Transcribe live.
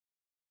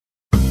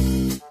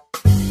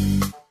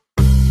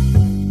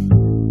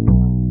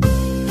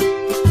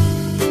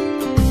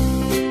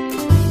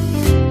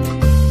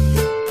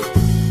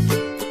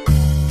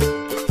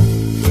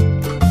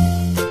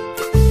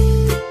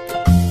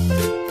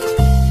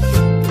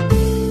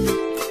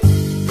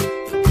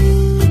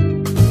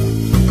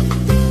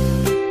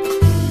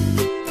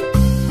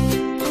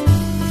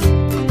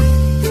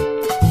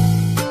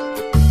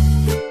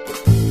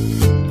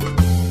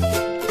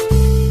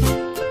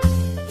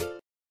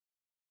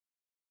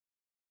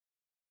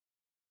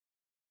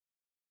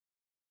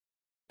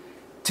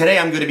Today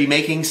I'm going to be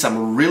making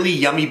some really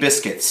yummy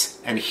biscuits,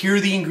 and here are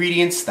the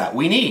ingredients that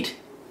we need.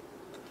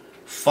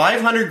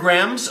 500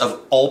 grams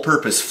of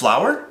all-purpose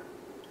flour,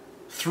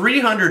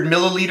 300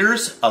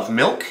 milliliters of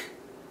milk,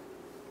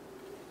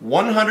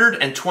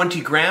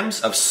 120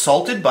 grams of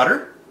salted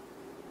butter,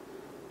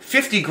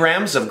 50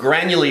 grams of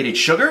granulated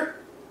sugar,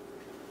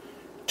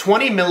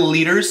 20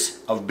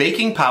 milliliters of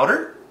baking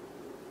powder,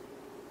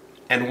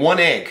 and 1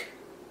 egg.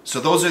 So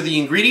those are the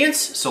ingredients,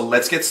 so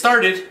let's get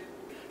started.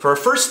 For our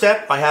first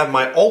step, I have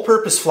my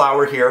all-purpose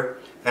flour here,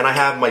 and I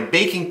have my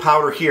baking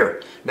powder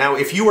here. Now,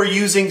 if you are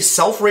using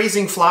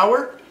self-raising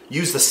flour,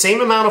 use the same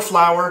amount of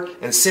flour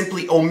and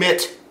simply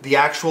omit the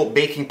actual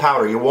baking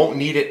powder. You won't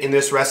need it in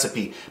this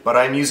recipe, but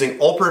I'm using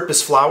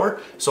all-purpose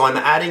flour, so I'm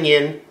adding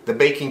in the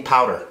baking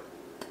powder.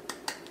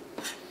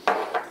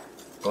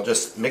 I'll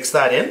just mix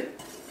that in.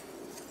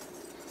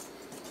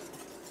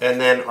 And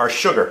then our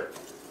sugar,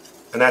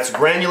 and that's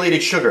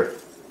granulated sugar.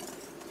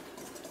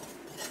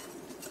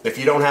 If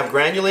you don't have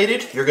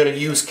granulated, you're going to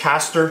use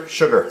caster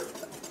sugar.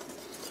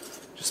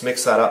 Just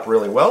mix that up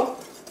really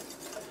well.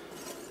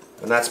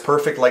 And that's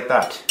perfect like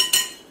that.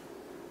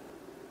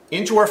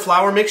 Into our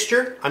flour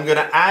mixture, I'm going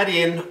to add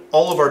in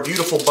all of our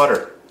beautiful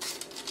butter.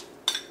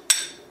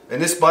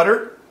 And this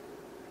butter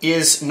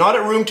is not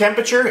at room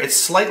temperature, it's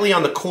slightly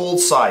on the cold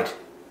side.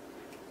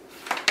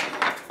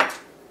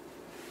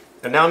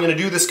 And now I'm going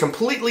to do this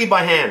completely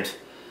by hand.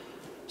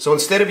 So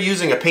instead of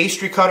using a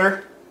pastry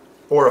cutter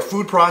or a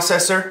food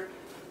processor,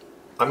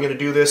 I'm going to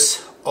do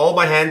this all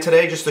by hand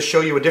today just to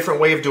show you a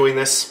different way of doing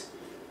this.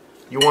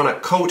 You want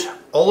to coat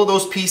all of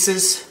those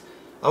pieces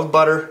of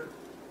butter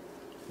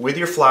with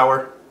your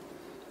flour,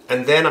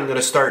 and then I'm going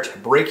to start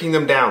breaking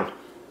them down.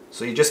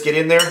 So you just get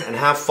in there and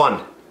have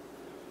fun.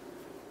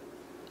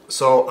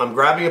 So I'm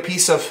grabbing a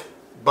piece of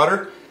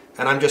butter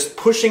and I'm just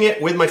pushing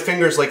it with my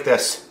fingers like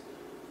this.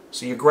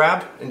 So you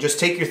grab and just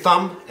take your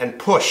thumb and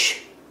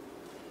push.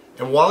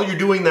 And while you're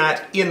doing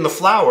that in the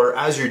flour,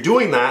 as you're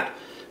doing that,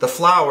 the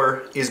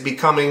flour is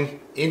becoming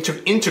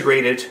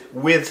integrated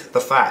with the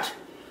fat.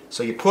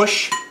 So you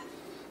push,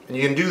 and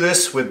you can do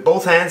this with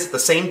both hands at the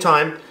same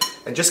time,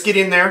 and just get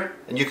in there,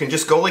 and you can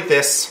just go like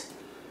this,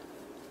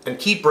 and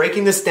keep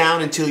breaking this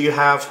down until you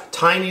have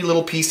tiny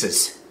little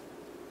pieces.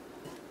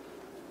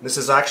 This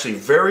is actually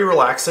very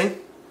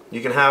relaxing.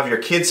 You can have your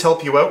kids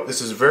help you out.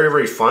 This is very,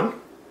 very fun.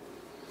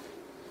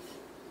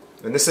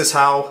 And this is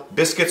how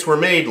biscuits were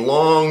made a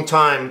long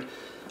time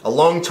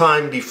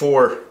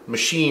before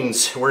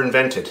machines were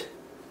invented.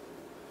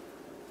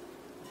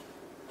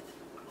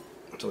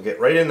 So we'll get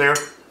right in there.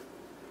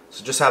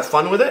 So just have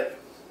fun with it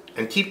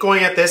and keep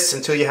going at this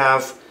until you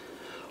have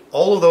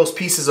all of those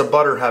pieces of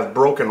butter have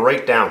broken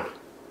right down.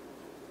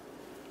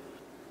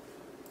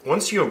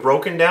 Once you have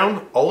broken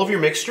down all of your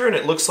mixture and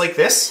it looks like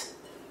this,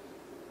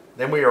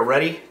 then we are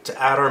ready to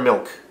add our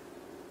milk.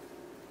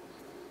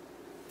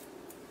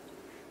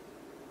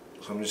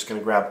 So I'm just going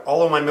to grab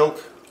all of my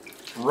milk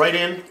right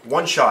in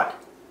one shot.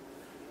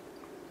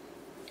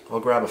 I'll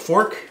grab a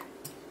fork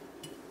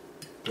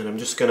and I'm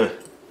just going to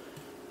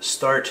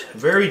start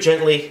very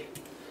gently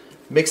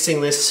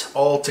mixing this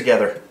all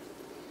together.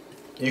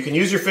 You can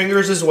use your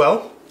fingers as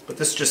well, but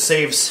this just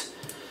saves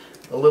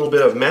a little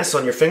bit of mess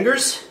on your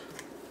fingers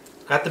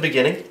at the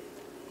beginning.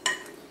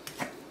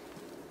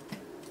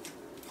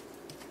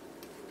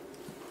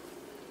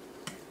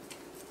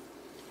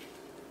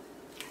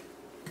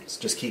 Let's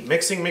just keep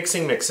mixing,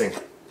 mixing, mixing.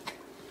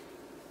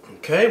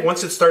 Okay,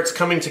 once it starts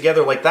coming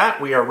together like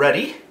that, we are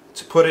ready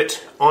to put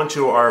it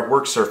onto our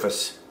work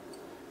surface.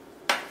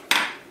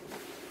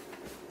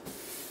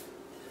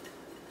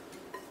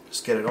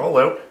 Just get it all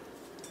out.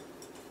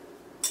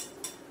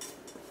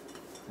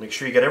 Make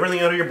sure you get everything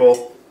out of your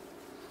bowl.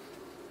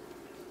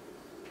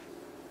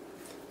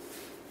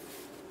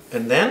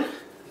 And then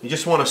you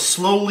just want to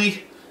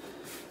slowly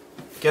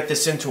get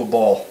this into a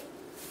ball.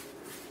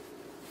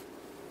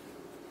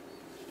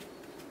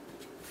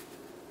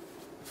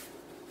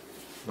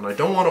 And I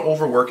don't want to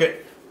overwork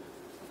it.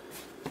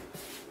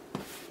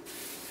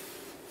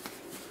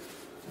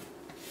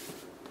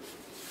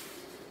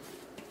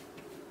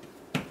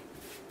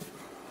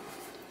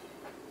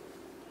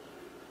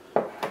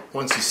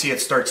 Once you see it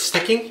start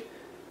sticking,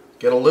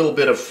 get a little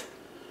bit of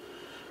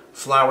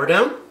flour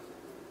down.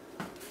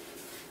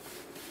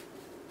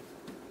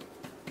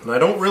 And I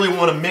don't really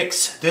want to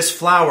mix this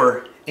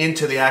flour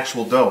into the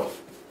actual dough.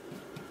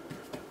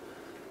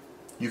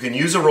 You can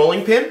use a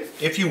rolling pin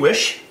if you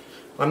wish.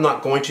 I'm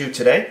not going to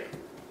today.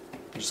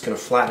 I'm just going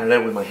to flatten it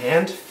out with my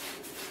hand.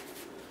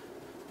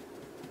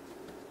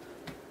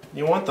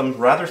 You want them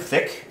rather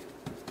thick.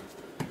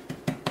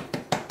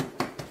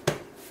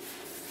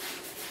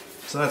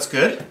 So that's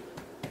good.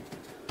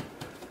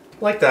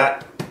 Like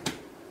that.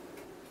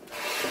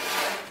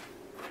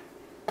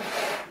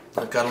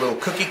 I've got a little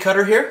cookie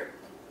cutter here.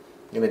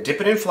 I'm going to dip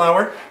it in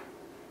flour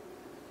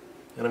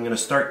and I'm going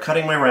to start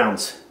cutting my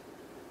rounds.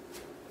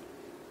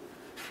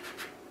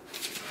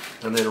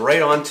 And then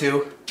right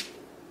onto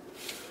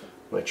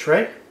my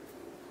tray,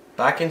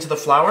 back into the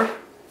flour.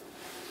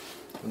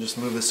 I'll just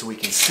move this so we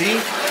can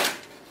see.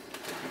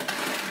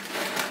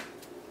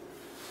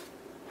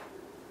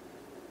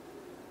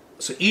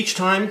 So each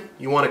time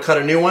you want to cut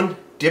a new one,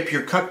 dip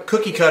your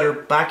cookie cutter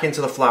back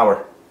into the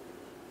flour.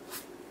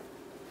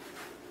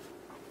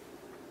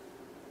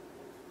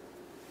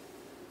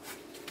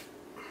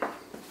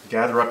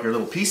 Gather up your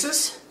little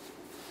pieces.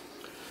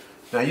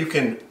 Now you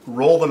can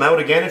roll them out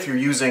again if you're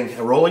using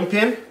a rolling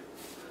pin,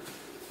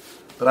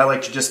 but I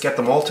like to just get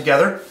them all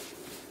together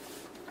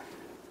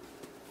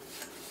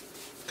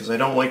because I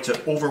don't like to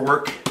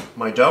overwork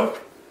my dough.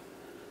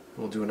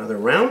 We'll do another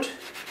round.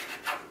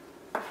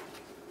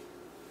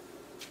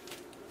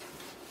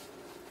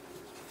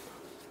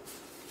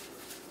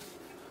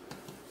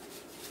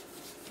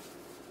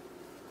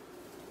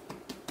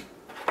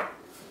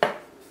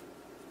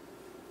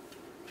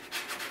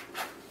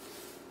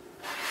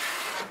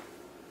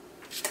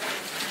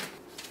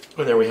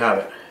 And there we have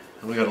it.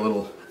 And we got a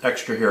little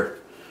extra here,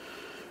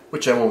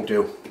 which I won't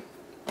do.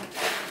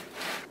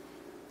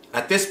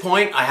 At this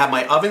point, I have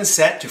my oven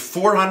set to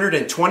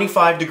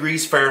 425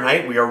 degrees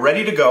Fahrenheit. We are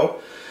ready to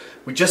go.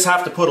 We just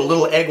have to put a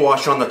little egg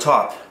wash on the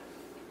top.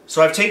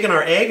 So I've taken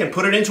our egg and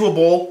put it into a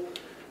bowl.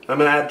 I'm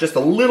going to add just a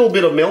little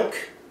bit of milk,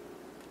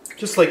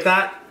 just like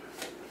that.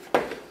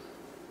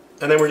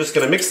 And then we're just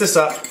going to mix this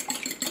up.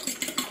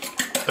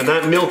 And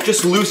that milk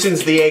just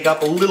loosens the egg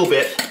up a little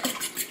bit.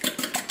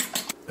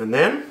 And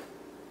then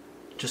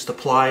just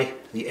apply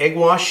the egg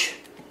wash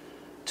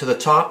to the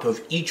top of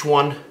each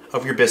one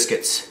of your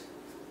biscuits.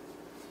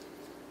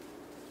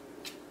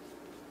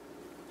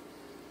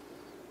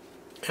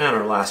 And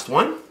our last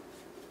one.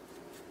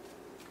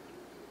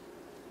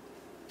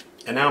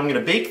 And now I'm going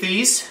to bake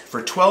these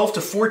for 12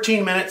 to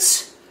 14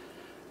 minutes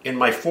in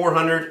my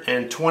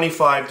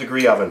 425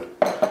 degree oven.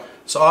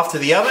 So off to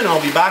the oven,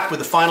 I'll be back with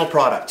the final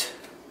product.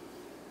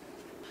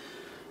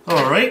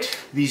 Alright,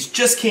 these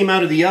just came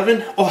out of the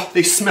oven. Oh,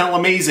 they smell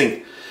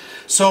amazing.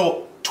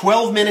 So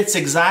 12 minutes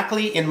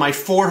exactly in my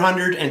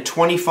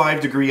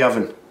 425 degree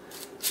oven.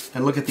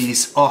 And look at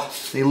these. Oh,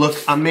 they look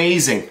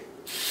amazing.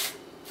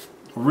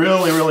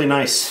 Really, really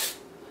nice.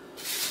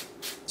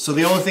 So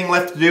the only thing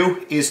left to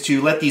do is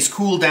to let these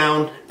cool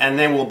down, and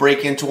then we'll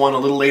break into one a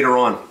little later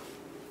on.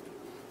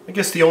 I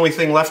guess the only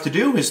thing left to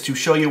do is to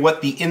show you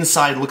what the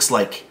inside looks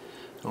like.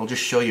 I'll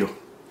just show you.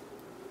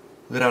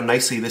 Look at how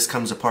nicely this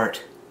comes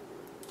apart.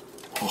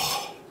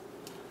 Oh.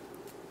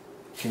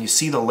 Can you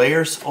see the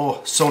layers?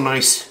 Oh, so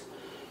nice.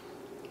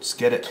 Just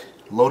get it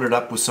loaded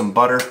up with some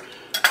butter.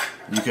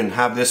 You can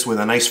have this with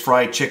a nice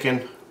fried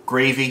chicken,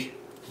 gravy.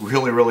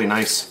 Really, really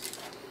nice.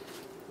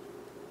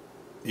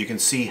 You can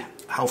see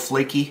how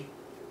flaky.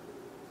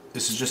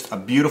 This is just a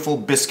beautiful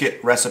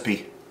biscuit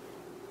recipe.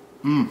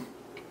 Mmm.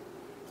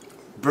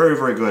 Very,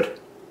 very good.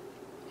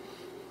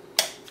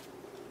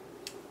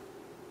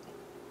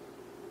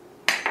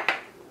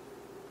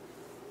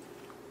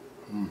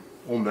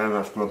 Oh man,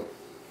 that's good.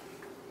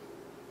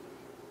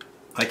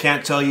 I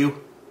can't tell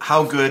you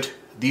how good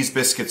these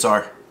biscuits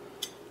are.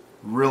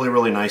 Really,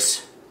 really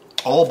nice.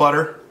 All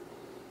butter.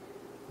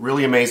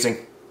 Really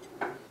amazing.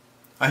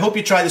 I hope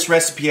you try this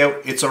recipe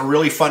out. It's a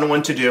really fun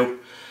one to do.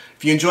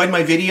 If you enjoyed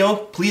my video,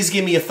 please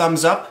give me a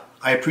thumbs up.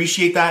 I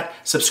appreciate that.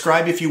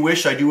 Subscribe if you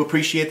wish. I do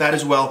appreciate that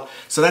as well.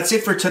 So that's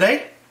it for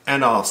today,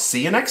 and I'll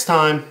see you next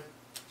time.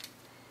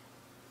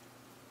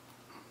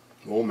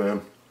 Oh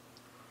man.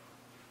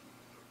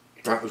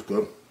 That was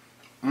good.